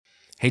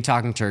Hey,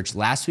 Talking Church.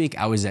 Last week,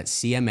 I was at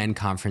CMN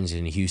conference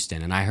in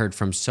Houston, and I heard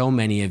from so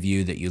many of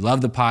you that you love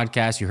the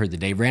podcast. You heard the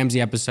Dave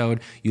Ramsey episode.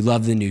 You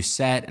love the new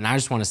set, and I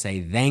just want to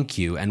say thank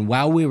you. And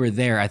while we were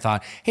there, I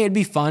thought, hey, it'd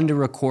be fun to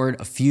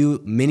record a few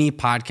mini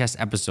podcast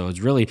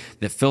episodes, really,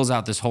 that fills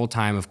out this whole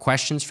time of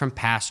questions from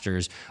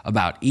pastors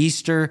about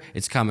Easter.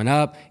 It's coming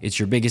up. It's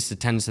your biggest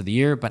attendance of the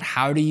year, but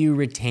how do you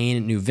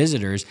retain new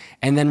visitors?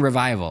 And then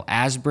revival.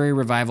 Asbury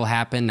Revival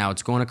happened. Now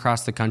it's going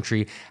across the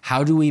country.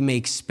 How do we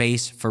make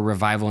space for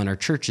revival in our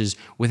churches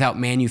without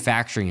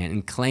manufacturing it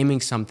and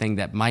claiming something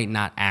that might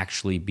not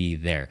actually be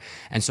there?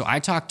 And so I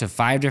talked to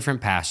 5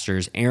 different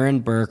pastors, Aaron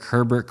Burke,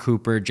 Herbert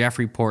Cooper,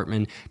 Jeffrey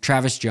Portman,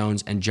 Travis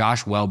Jones, and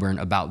Josh Wellborn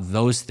about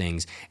those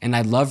things. And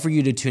I'd love for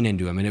you to tune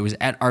into them. And it was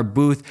at our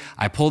booth.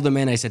 I pulled them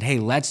in. I said, hey,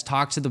 let's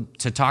talk to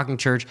Talking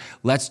Church.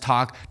 Let's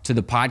talk to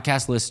the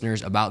podcast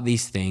listeners about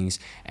these things.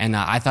 And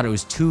I thought it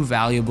was too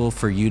valuable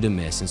for you to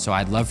miss. And so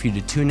I'd love for you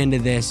to tune into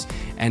this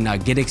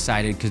and get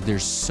excited because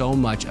there's so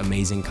much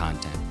amazing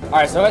content. All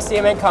right, so I'm at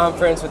CMN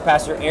conference with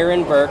Pastor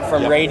Aaron Burke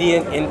from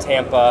Radiant in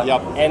Tampa.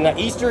 And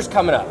Easter's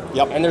coming up.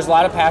 And there's a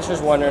lot of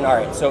pastors wondering, all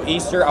right, so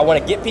Easter, I want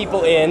to get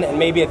people in, and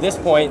maybe at this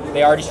point,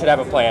 they already should have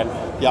a plan.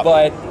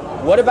 But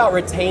what about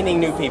retaining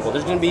new people?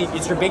 There's going to be,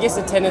 it's your biggest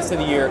attendance of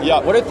the year.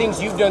 What are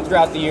things you've done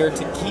throughout the year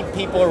to keep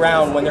people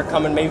around when they're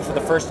coming maybe for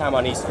the first time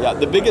on Easter?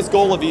 The biggest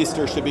goal of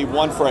Easter should be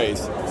one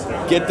phrase: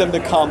 get them to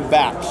come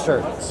back.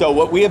 So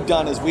what we have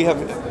done is we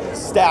have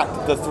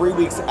stacked the 3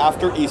 weeks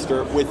after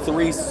Easter with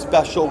 3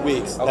 special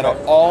weeks that are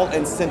all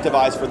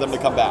incentivized for them to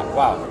come back.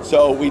 Wow.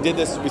 So we did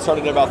this, we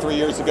started it about 3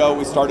 years ago.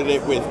 We started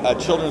it with a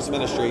children's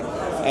ministry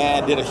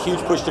and did a huge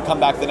push to come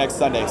back the next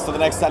Sunday. So the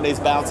next Sunday's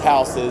bounce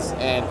houses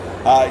and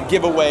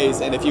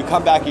giveaways, and if you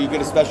come back, you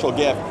get a special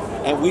gift.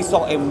 And we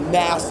saw a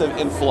massive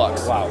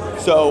influx. Wow.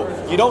 So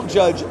you don't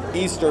judge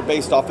Easter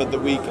based off of the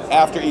week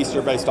after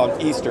Easter based on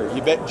Easter.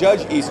 You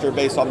judge Easter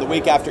based on the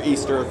week after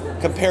Easter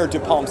compared to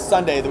Palm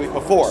Sunday the week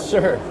before.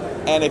 Sure.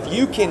 And if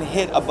you can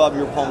hit above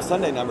your Palm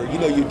Sunday number, you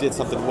know you did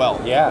something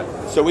well. Yeah.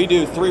 So we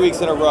do 3 weeks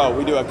in a row.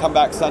 We do a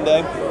Comeback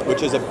Sunday,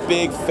 which is a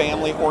big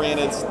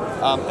family-oriented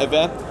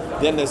event.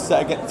 Then the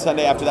second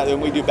Sunday after that,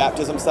 then we do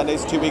Baptism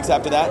Sundays 2 weeks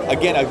after that.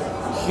 Again,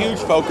 a huge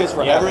focus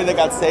for everybody that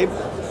got saved.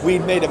 We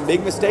made a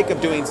big mistake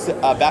of doing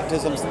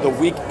baptisms the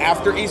week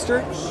after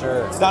Easter.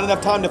 Sure. It's not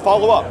enough time to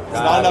follow up. It's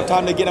not enough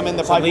time to get them in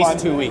the pipeline. At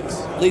least 2 weeks.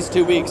 At least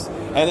 2 weeks.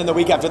 And then the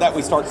week after that,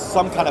 we start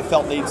some kind of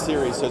felt need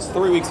series. So it's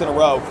 3 weeks in a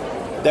row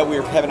that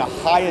we're having a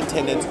high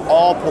attendance,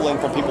 all pulling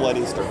from people at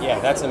Easter. Yeah,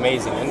 that's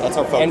amazing. And that's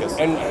our focus.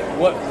 And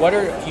what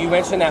are, you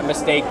mentioned that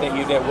mistake that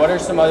you did. What are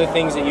some other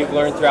things that you've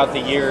learned throughout the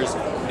years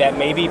that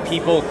maybe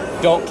people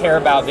don't care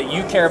about, that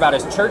you care about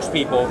as church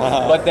people,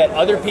 but that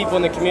other people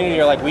in the community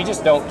are like, we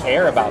just don't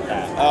care about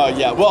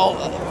that? Well,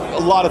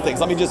 a lot of things.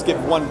 Let me just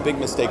give one big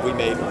mistake we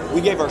made.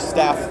 We gave our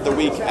staff the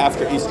week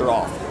after Easter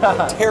off.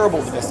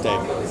 Terrible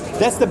mistake.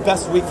 That's the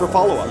best week for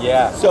follow-up.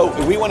 Yeah. So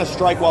we want to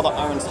strike while the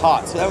iron's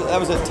hot. So that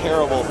was a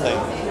terrible thing.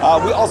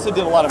 We also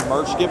did a lot of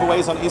merch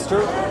giveaways on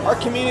Easter. Our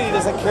community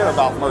doesn't care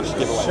about merch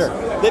giveaways.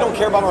 Sure. They don't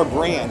care about our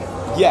brand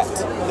yet.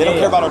 They don't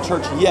care about our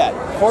church yet.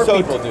 Poor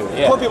people do.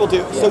 Poor people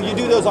do. So you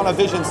do those on a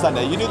Vision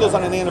Sunday. You do those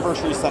on an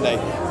Anniversary Sunday.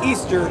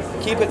 Easter,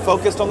 keep it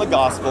focused on the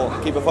gospel.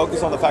 Keep it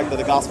focused on the fact that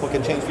the gospel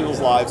can change people's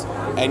lives.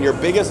 And your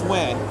biggest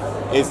win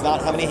is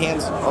not how many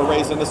hands are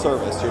raised in the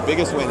service. Your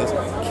biggest win is,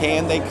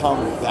 can they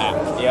come back?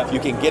 If you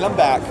can get them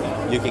back,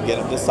 you can get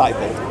them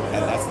discipled.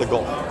 And that's the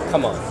goal.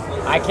 Come on.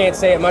 I can't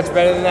say it much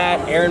better than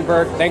that. Aaron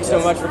Burke, thanks so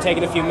much for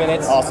taking a few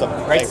minutes. Awesome.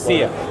 Great to see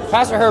you.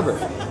 Pastor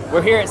Herbert,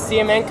 we're here at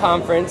CMN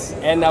conference,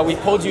 and we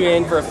pulled you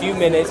in for a few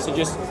minutes to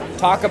just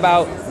talk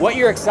about what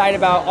you're excited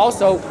about.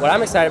 Also, what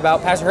I'm excited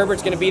about, Pastor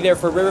Herbert's going to be there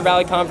for River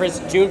Valley Conference,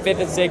 June 5th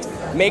and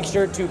 6th. Make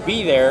sure to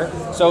be there.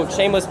 So,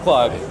 shameless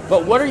plug.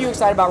 But what are you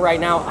excited about right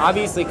now?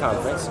 Obviously,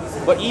 conference.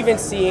 But even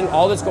seeing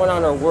all that's going on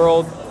in our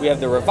world, we have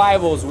the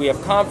revivals, we have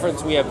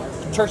conference, we have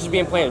churches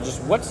being planted.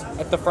 Just what's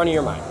at the front of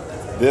your mind?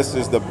 This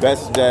is the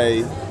best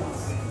day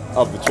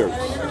of the church.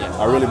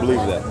 I really believe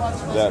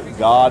that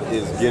God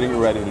is getting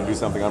ready to do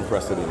something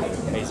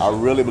unprecedented. I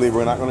really believe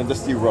we're not going to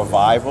just see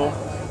revival.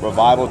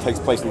 Revival takes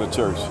place in the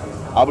church.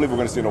 I believe we're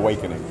going to see an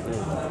awakening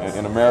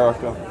in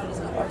America.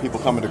 People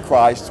coming to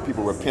Christ,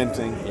 people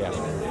repenting,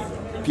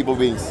 people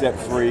being set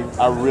free.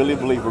 I really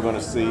believe we're going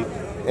to see,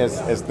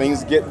 as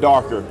things get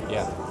darker,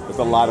 that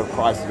the light of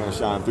Christ is going to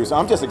shine through. So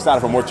I'm just excited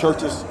for more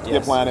churches to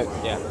get planted.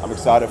 I'm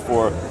excited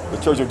for the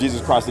Church of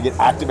Jesus Christ to get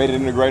activated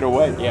in a greater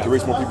way to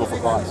reach more people for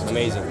Christ.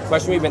 Amazing. The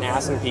question we've been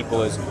asking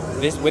people is,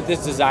 with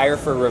this desire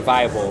for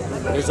revival,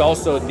 there's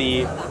also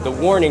the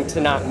warning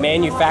to not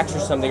manufacture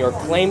something or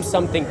claim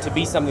something to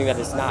be something that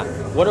it's not.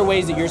 What are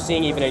ways that you're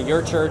seeing, even in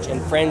your church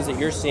and friends that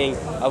you're seeing,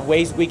 of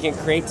ways we can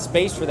create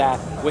space for that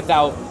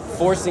without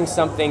forcing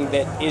something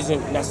that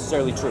isn't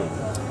necessarily true?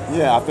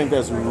 Yeah, I think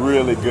that's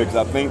really good, because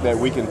I think that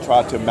we can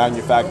try to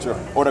manufacture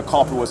or to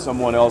copy what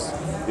someone else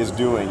is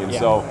doing. And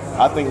so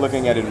I think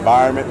looking at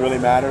environment really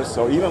matters.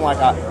 So even like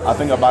I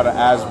think about an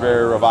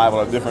Asbury Revival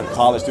or different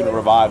college student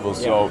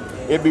revivals. So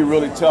it'd be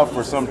really tough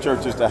for some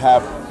churches to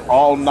have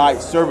all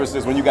night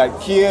services when you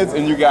got kids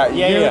and you got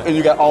youth and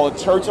you got all the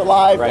church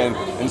alive. Right.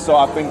 And so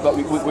I think that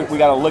we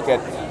got to look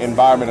at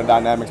environment and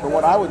dynamics. But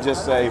what I would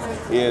just say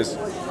is,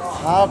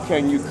 how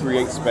can you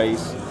create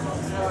space?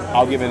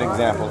 I'll give an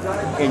example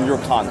in your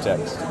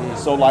context.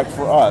 So like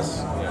for us,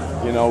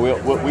 you know,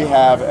 we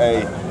have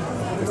a...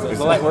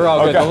 We're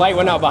all good. The light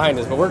went out behind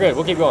us, but we're good.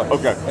 We'll keep going.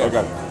 Okay.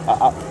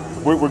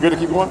 We're good to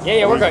keep going?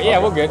 Yeah, we're good.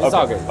 Yeah, we're good. It's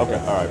all good. Okay,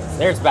 all right.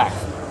 There, it's back.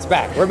 It's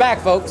back. We're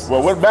back, folks.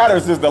 Well, what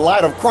matters is the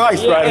light of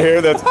Christ right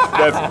here that's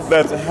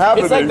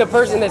happening. It's like the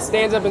person that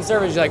stands up in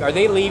service. You're like, are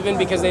they leaving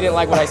because they didn't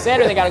like what I said,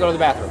 or they got to go to the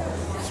bathroom?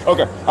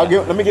 Okay,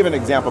 let me give an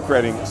example,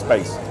 creating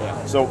space.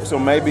 Yeah. So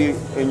maybe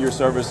in your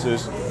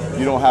services,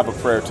 you don't have a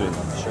prayer team.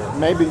 Sure.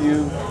 Maybe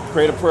you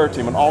create a prayer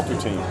team, an altar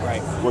team,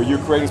 right, where you're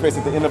creating space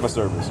at the end of a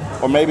service.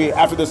 Or maybe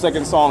after the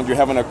second song, you're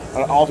having an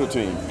altar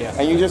team. Yeah.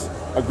 And you just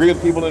agree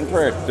with people in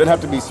prayer. It doesn't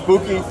have to be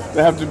spooky, it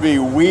doesn't have to be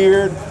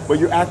weird, but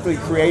you're actually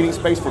creating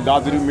space for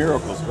God to do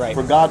miracles, right,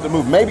 for God to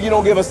move. Maybe you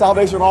don't give a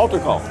salvation altar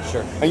call.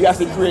 Sure. And you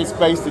actually create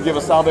space to give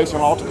a salvation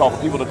altar call for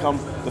people to come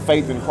to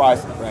faith in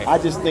Christ. Right. I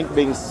just think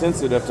being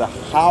sensitive to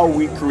how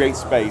we create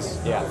space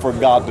for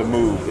God to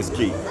move is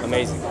key.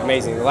 Amazing,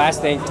 amazing. The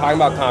last thing, talking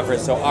about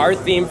conference. So our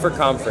theme for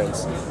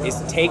conference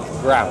is take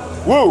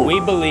ground. Woo! We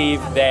believe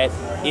that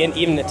in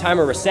even the time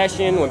of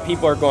recession, when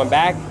people are going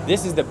back,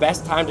 this is the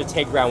best time to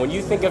take ground. When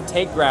you think of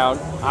take ground,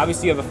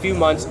 obviously you have a few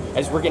months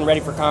as we're getting ready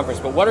for conference,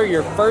 but what are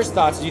your first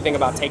thoughts as you think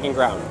about taking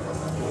ground?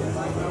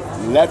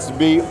 Let's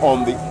be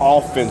on the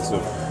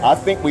offensive. I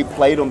think we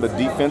played on the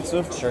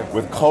defensive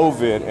with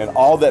COVID and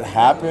all that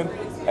happened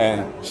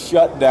and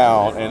shut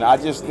down, and I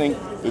just think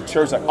the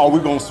church like, we're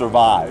going to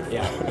survive.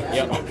 Yeah.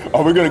 Yep.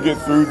 We're going to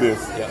get through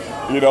this.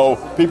 Yep. You know,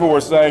 people were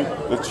saying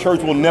the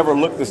church will never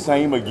look the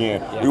same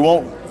again.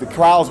 Yep. The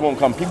crowds won't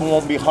come. People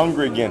won't be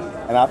hungry again.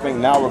 And I think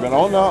now we're going,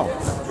 oh no,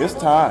 it's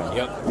time.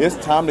 Yep. It's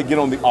time to get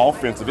on the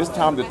offensive. It's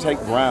time to take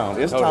ground.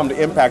 It's time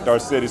to impact our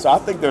city. So I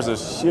think there's a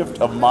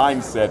shift of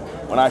mindset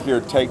when I hear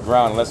take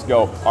ground. Let's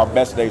go. Our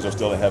best days are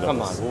still ahead of us.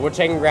 Come on. Well, we're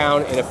taking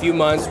ground in a few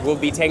months. We'll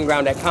be taking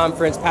ground at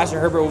conference. Pastor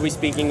Herbert will be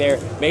speaking there.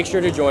 Make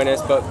sure to join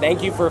us. But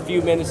thank you for a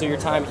few minutes of your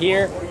time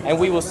here, and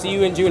we will see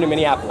you in June in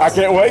Minneapolis. I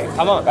can't wait.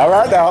 Come on. All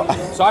right now.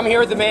 So I'm here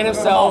with the man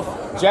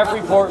himself,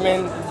 Jeffrey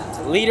Portman,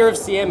 leader of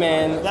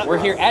CMN. Yep. We're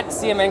here at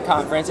CMN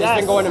conference. It's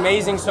been going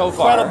amazing so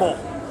far.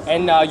 Incredible.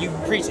 And you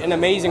preached an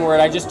amazing word.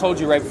 I just told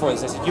you right before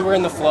this. I said you were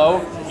in the flow.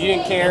 You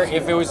didn't care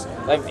if it was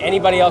like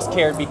anybody else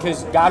cared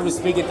because God was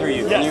speaking through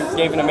you. Yes. And you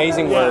gave an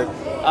amazing word.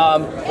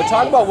 But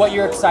talk about what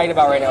you're excited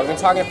about right now. We've been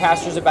talking to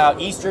pastors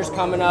about Easter's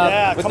coming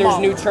up, but there's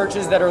new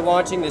churches that are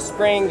launching this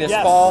spring, this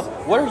fall.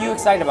 What are you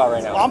excited about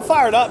right now? Well, I'm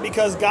fired up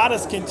because God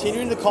is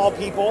continuing to call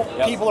people.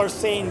 Yep. People are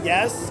saying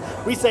yes.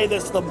 We say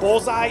this, the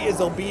bullseye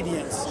is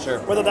obedience. Sure.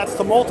 Whether that's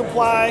to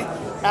multiply,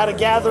 at a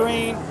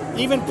gathering,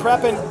 even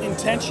prepping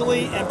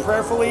intentionally and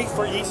prayerfully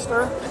for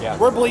Easter. Yeah.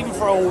 We're believing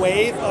for a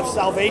wave of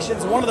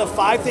salvations. One of the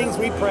 5 things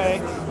we pray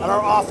at our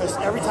office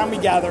every time we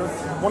gather,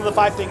 one of the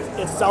 5 things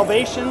is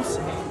salvations,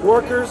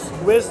 workers,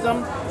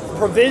 wisdom,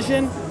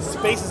 provision,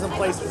 spaces and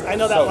places. I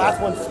know that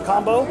last one's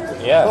combo,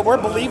 but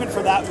we're believing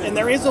for that. And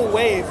there is a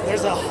wave,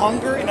 there's a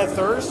hunger and a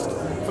thirst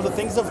for the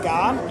things of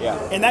God,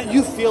 and that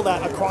you feel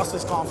that across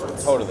this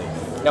conference. Totally.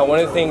 Now, one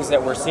of the things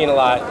that we're seeing a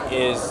lot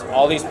is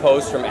all these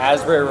posts from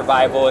Asbury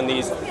Revival and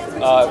these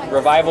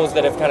revivals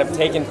that have kind of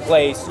taken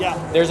place.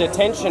 There's a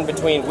tension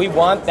between we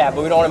want that,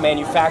 but we don't want to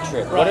manufacture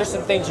it. Right. What are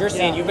some things you're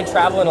seeing? You've been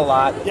traveling a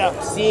lot,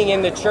 seeing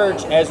in the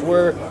church as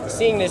we're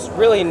seeing this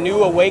really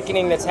new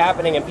awakening that's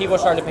happening and people are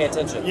starting to pay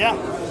attention. Yeah.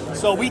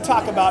 So we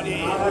talk about,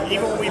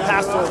 even when we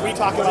pastor, we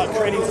talk about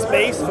creating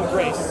space for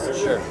grace.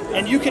 Sure.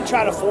 And you can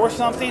try to force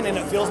something and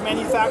it feels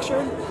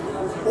manufactured,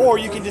 or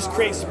you can just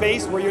create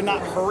space where you're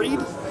not hurried.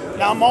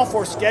 Now I'm all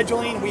for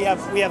scheduling. We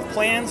have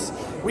plans.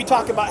 We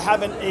talk about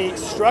having a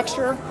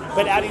structure,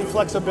 but adding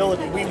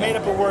flexibility. We made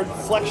up a word,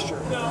 flexure.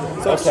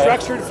 So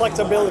structured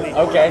flexibility.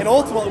 Okay. And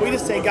ultimately, we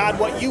just say, God,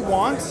 what you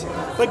want.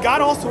 But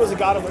God also is a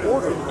God of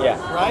order. Yeah.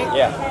 Right?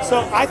 Yeah.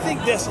 So I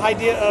think this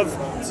idea of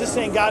just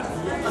saying, God,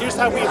 here's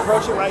how we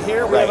approach it right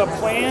here. We have a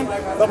plan,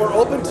 but we're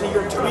open to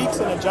your tweaks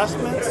and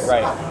adjustments.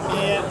 Right.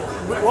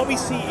 And what we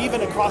see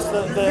even across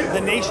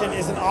the nation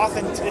is an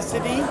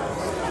authenticity.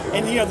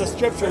 And the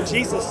scripture,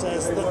 Jesus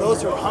says that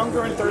those who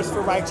hunger and thirst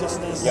for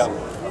righteousness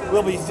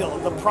will be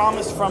filled. The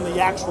promise from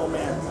the actual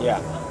man. Yeah.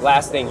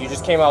 Last thing, you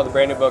just came out with a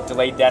brand new book,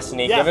 Delayed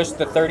Destiny. Give us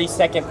the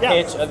 30-second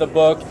pitch of the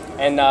book,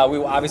 and we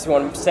obviously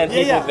want to send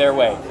people their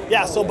way.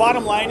 Yeah, so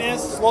bottom line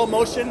is, slow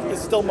motion is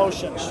still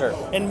motion. Sure.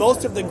 And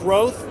most of the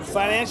growth,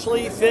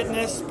 financially,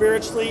 fitness,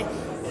 spiritually,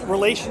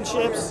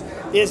 relationships,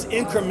 is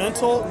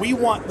incremental. We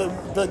want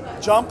the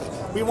jump,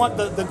 we want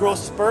the growth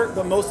spurt,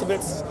 but most of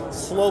it's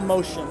slow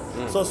motion.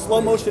 So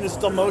slow motion is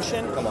still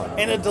motion. Come on.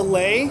 And a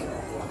delay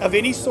of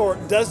any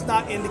sort does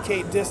not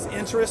indicate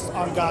disinterest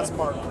on God's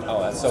part. Oh,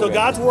 that's so good.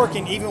 God's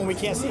working even when we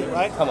can't see it,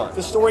 right? Come on.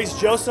 The story's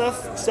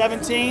Joseph,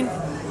 17,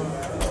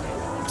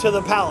 to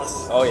the palace.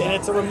 Oh, yeah. And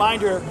it's a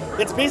reminder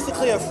It's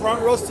basically a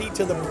front row seat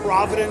to the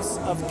providence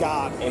of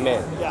God.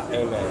 Amen. Yeah.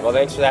 Amen. Well,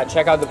 thanks for that.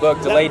 Check out the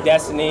book, Delayed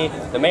Destiny,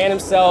 the man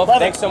himself. Love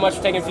Thanks it. so much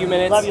for taking a few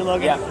minutes. Love you,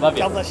 Logan. Yeah, love you.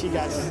 God bless you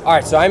guys. All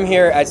right, so I'm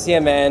here at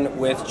CMN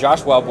with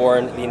Josh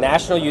Wellborn, the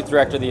National Youth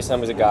Director of the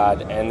Assemblies of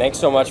God, and thanks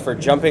so much for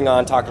jumping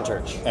on Talking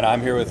Church. And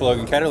I'm here with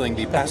Logan Ketterling,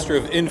 the pastor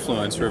of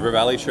Influence, River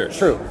Valley Church.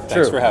 True.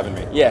 Thanks for having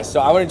me. Yes, so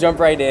I want to jump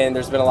right in.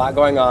 There's been a lot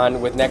going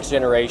on with Next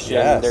Generation.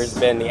 Yes. There's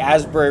been the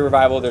Asbury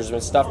Revival. There's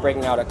been stuff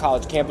breaking out at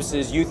college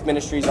campuses, youth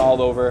ministries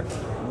all over.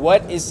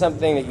 What is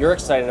something that you're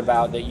excited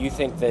about that you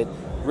think that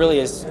really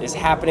is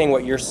happening,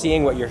 what you're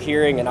seeing, what you're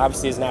hearing, and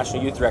obviously as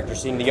National Youth Director,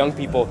 seeing the young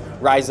people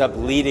rise up,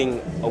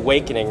 leading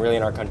awakening really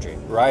in our country?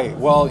 Right.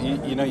 Well,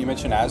 you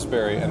mentioned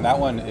Asbury, and that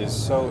one is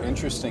so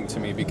interesting to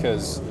me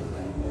because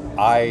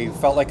I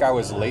felt like I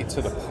was late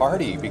to the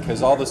party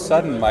because all of a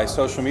sudden my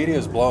social media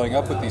is blowing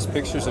up with these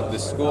pictures of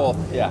this school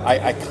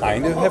I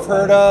kind of have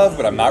heard of,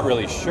 but I'm not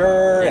really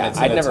sure, and it's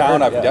in a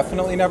town I've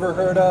definitely never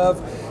heard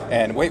of.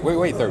 And wait,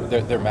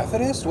 they're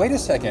Methodist? Wait a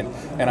second.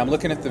 And I'm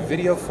looking at the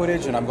video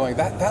footage and I'm going,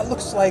 that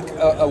looks like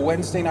a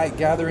Wednesday night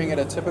gathering at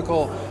a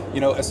typical,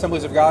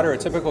 Assemblies of God or a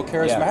typical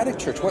charismatic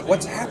church.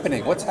 What's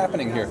happening? What's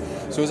happening here?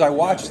 So as I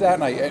watched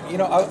that,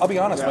 and I'll be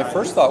honest, my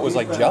first thought was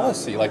like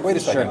jealousy. Like, wait a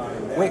second.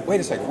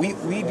 Wait a second.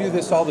 We do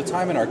this all the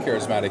time in our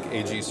charismatic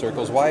AG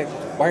circles. Why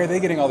are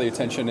they getting all the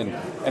attention? And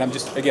I'm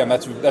just, again,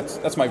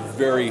 that's my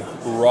very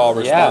raw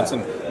response.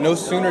 And no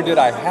sooner did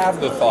I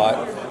have the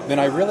thought, then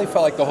I really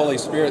felt like the Holy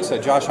Spirit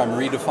said, Josh, I'm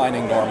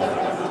redefining normal.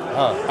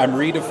 I'm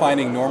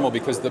redefining normal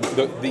because the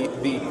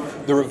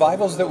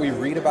revivals that we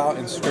read about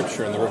in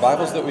Scripture and the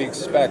revivals that we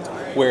expect,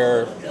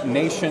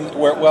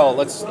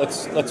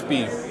 let's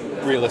be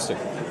realistic,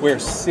 where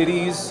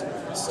cities,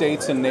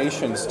 states, and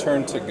nations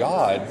turn to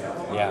God.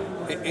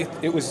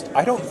 It was.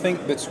 I don't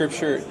think that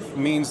Scripture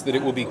means that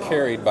it will be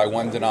carried by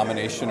one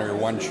denomination or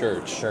one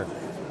church. Sure.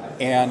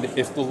 And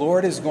if the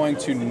Lord is going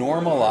to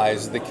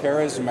normalize the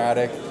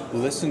charismatic,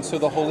 listen to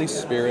the Holy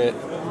Spirit,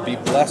 be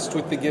blessed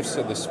with the gifts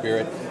of the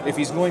Spirit, if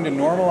He's going to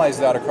normalize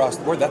that across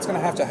the board, that's going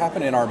to have to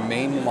happen in our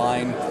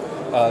mainline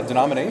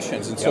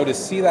denominations. And so to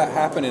see that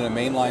happen in a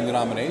mainline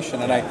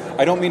denomination, and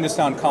I don't mean to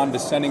sound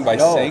condescending by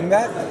saying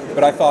that,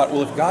 but I thought,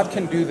 well, if God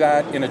can do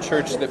that in a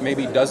church that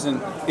maybe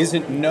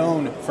isn't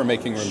known for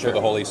making room for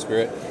the Holy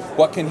Spirit,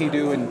 what can He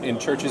do in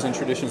churches and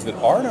traditions that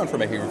are known for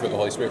making room for the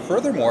Holy Spirit?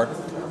 Furthermore,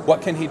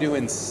 what can He do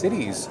in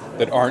cities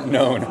that aren't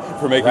known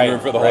for making room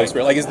for the Holy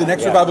Spirit? Like, is the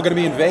next revival going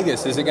to be in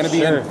Vegas? Is it going to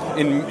be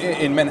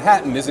in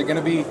Manhattan? Is it going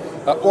to be,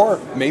 or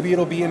maybe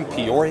it'll be in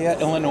Peoria,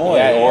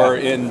 Illinois, or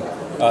in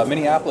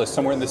Minneapolis,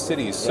 somewhere in the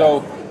cities.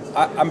 So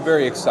I'm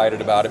very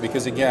excited about it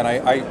because, again,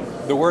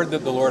 the word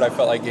that the Lord I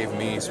felt like gave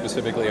me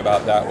specifically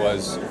about that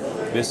was,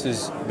 this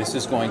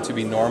is going to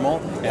be normal,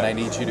 and I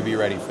need you to be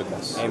ready for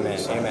this. Amen.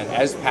 Amen.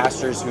 As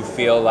pastors who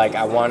feel like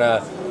I want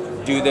to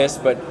do this,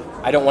 but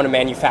I don't want to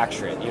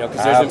manufacture it,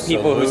 because there's been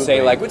people who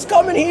say like, it's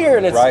coming here,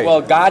 and it's,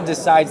 well, God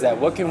decides that.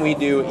 What can we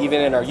do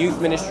even in our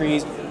youth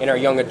ministries, in our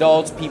young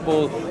adults,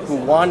 people who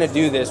want to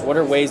do this? What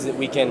are ways that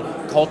we can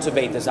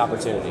cultivate this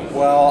opportunity?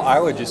 Well, I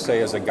would just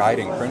say as a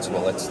guiding principle,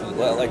 let's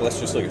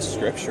just look at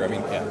Scripture. I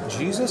mean,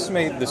 Jesus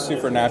made the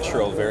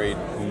supernatural very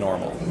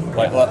normal,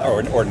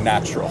 or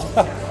natural.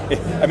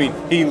 I mean,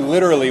 He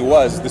literally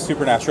was the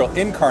supernatural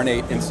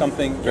incarnate in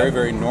something very,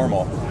 very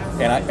normal.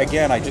 And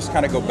I just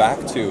kind of go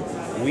back to,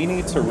 we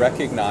need to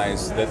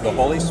recognize that the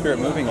Holy Spirit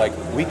moving, like,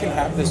 we can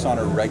have this on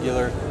a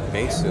regular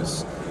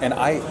basis. And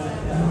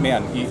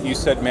you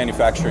said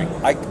manufacturing.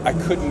 I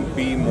couldn't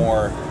be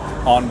more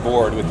on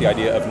board with the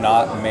idea of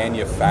not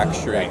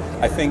manufacturing.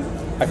 I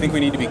think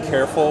we need to be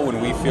careful when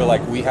we feel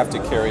like we have to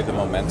carry the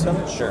momentum.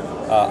 Sure.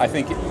 I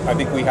think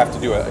we have to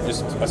do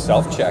just a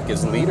self-check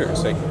as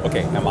leaders. Say,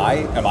 okay, am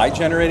I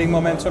generating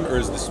momentum, or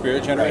is the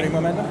Spirit generating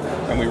momentum?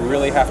 And we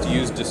really have to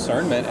use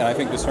discernment. And I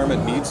think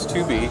discernment needs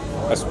to be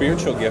a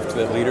spiritual gift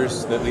that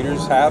leaders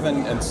have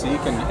and seek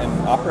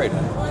and operate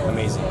in.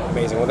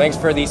 Amazing. Well, thanks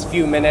for these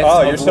few minutes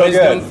of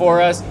wisdom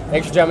for us.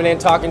 Thanks for jumping in,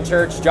 Talking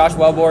Church. Josh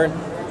Wellborn,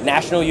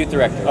 National Youth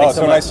Director. Thanks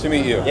so much. Nice to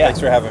meet you. Thanks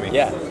for having me.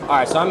 All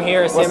right, so I'm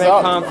here at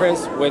CMN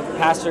Conference with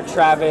Pastor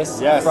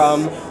Travis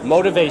from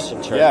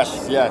Motivation Church.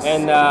 Yes.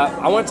 And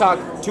I want to talk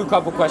a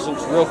couple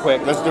questions real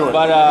quick. Let's do it.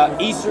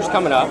 But Easter's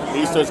coming up.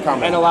 Easter's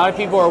coming. And a lot of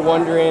people are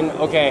wondering,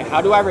 okay,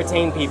 how do I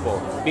retain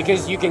people?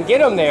 Because you can get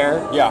them there,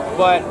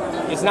 but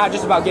it's not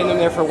just about getting them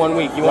there for 1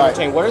 week. You want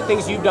to retain. What are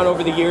things you've done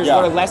over the years?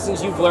 What are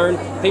lessons you've learned?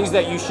 Things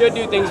that you should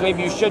do, things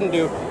maybe you shouldn't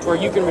do, to where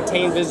you can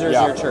retain visitors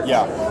to your church?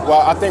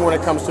 Well, I think when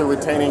it comes to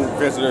retaining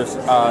visitors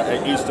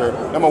at Easter,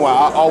 number one,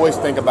 I always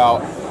think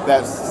about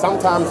that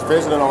sometimes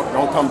visitors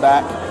don't come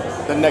back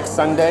the next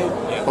Sunday,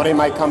 but they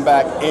might come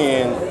back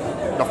in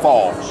the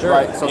fall,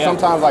 right? So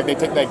sometimes like they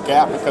take that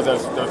gap because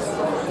there's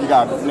you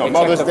got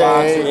Mother's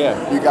Day,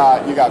 you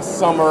got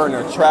summer and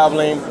they're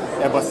traveling,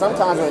 but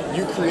sometimes when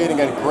you creating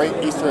a great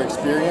Easter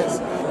experience,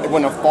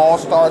 when the fall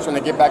starts, when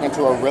they get back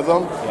into a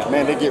rhythm,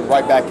 man, they get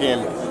right back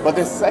in. But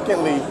then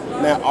secondly,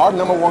 man, our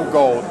number one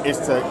goal is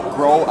to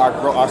grow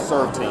our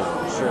serve team.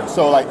 Sure.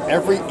 So like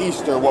every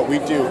Easter, what we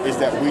do is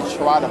that we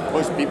try to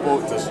push people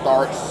to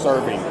start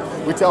serving.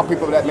 We tell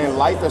people that, man,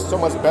 life is so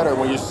much better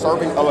when you're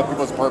serving other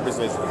people's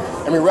purposes.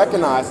 And we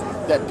recognize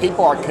that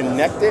people are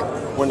connected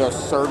when they're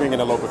serving in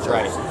a local church.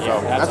 Right. So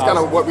Yeah, that's awesome. kind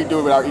of what we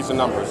do with our Easter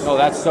numbers. Oh,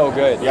 that's so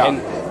good. Yeah.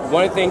 And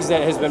one of the things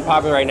that has been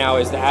popular right now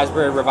is the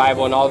Asbury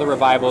Revival and all the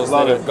revivals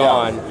Love that it. have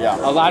gone. Yeah.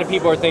 A lot of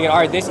people are thinking, all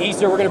right, this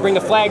Easter we're going to bring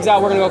the flags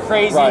out, we're going to go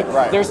crazy.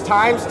 Right. There's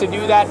times to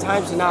do that,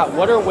 times to not.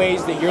 What are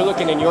ways that you're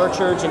looking in your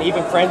church and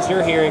even friends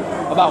you're hearing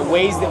about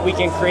ways that we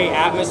can create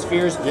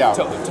atmospheres Yeah.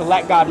 to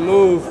let God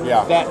move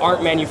Yeah. that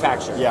aren't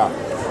manufactured? Yeah.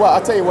 Well,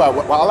 I'll tell you what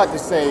I like to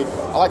say,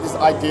 I like this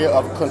idea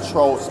of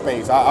controlled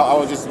space. I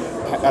was just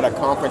at a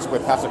conference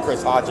with Pastor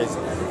Chris Hodges,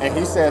 and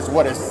he says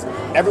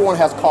everyone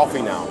has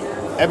coffee now.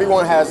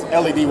 Everyone has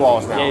LED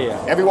walls now.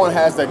 Yeah. Everyone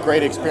has the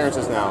great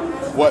experiences now.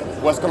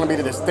 What's going to be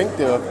the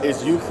distinctive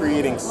is you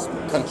creating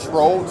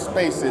controlled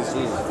spaces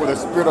where the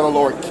Spirit of the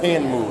Lord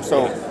can move.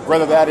 So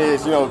whether that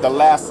is, the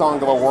last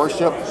song of a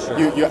worship,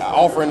 you're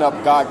offering up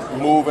God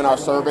move in our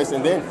service,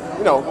 and then,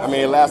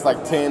 it lasts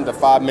like 10 to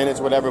 5 minutes,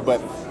 whatever,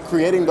 but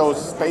creating those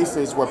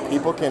spaces where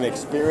people can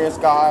experience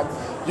God.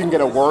 You can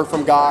get a word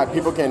from God.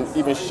 People can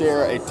even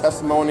share a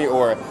testimony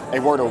or a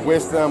word of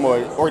wisdom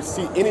or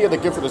see any of the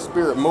gifts of the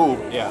Spirit move.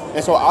 Yeah.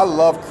 And so I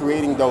love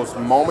creating those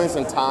moments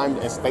and time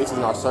and spaces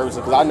in our services,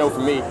 because I know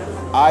for me,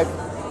 I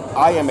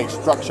am a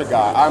structure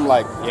guy. I'm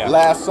like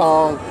last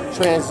song,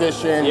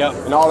 transition,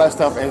 and all that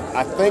stuff. And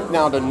I think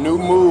now the new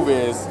move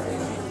is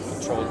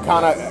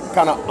kind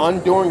of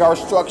undoing our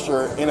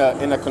structure in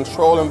a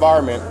controlled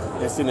environment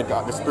and seeing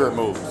the Spirit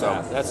move.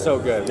 So that's so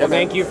good. Yeah, Well,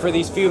 thank you for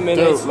these few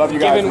minutes. Dude, love you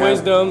guys, Giving man.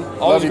 wisdom.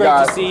 Love Always you great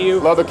guys. to see you.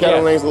 Love the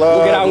Kettle Lanes.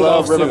 We'll get out and Love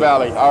golf River soon.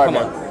 Valley. All right, Come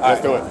man. on.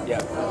 Let's do it.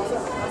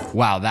 Yeah.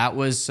 Wow, that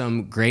was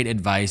some great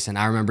advice. And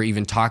I remember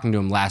even talking to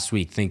him last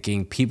week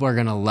thinking people are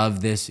going to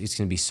love this. It's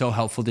going to be so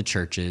helpful to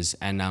churches.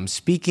 And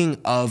speaking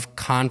of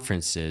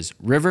conferences,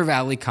 River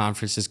Valley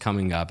Conference is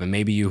coming up. And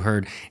maybe you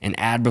heard an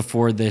ad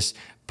before this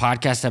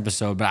podcast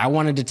episode, but I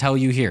wanted to tell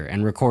you here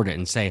and record it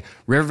and say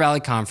River Valley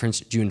Conference,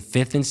 June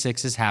 5th and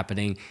 6th is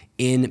happening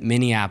in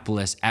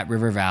Minneapolis at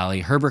River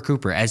Valley. Herbert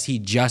Cooper, as he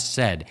just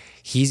said,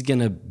 he's going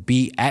to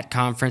be at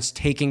conference,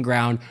 taking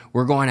ground.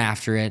 We're going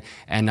after it.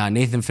 And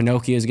Nathan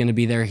Finocchio is going to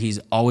be there. He's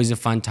always a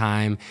fun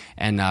time.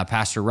 And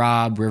Pastor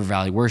Rob, River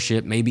Valley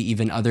Worship, maybe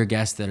even other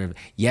guests that have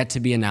yet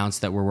to be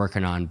announced that we're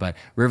working on. But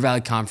River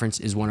Valley Conference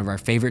is one of our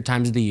favorite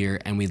times of the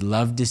year, and we'd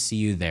love to see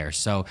you there.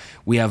 So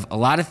we have a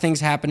lot of things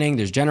happening.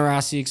 There's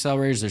generosity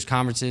accelerators, there's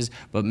conferences,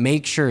 but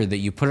make sure that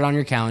you put it on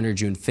your calendar,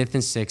 June 5th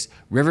and 6th,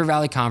 River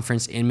Valley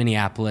Conference in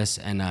Minneapolis.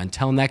 And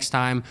until next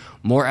time,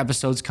 more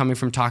episodes coming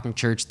from Talking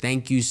Church.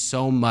 Thank you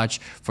so much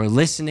for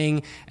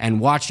listening and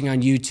watching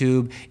on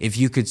YouTube. If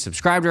you could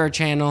subscribe to our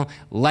channel,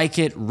 like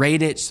it,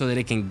 rate it so that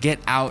it can get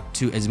out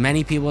to as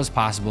many people as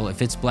possible.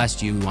 If it's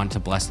blessed you, we want to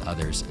bless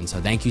others. And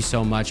so thank you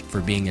so much for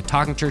being a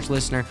Talking Church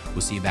listener.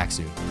 We'll see you back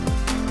soon.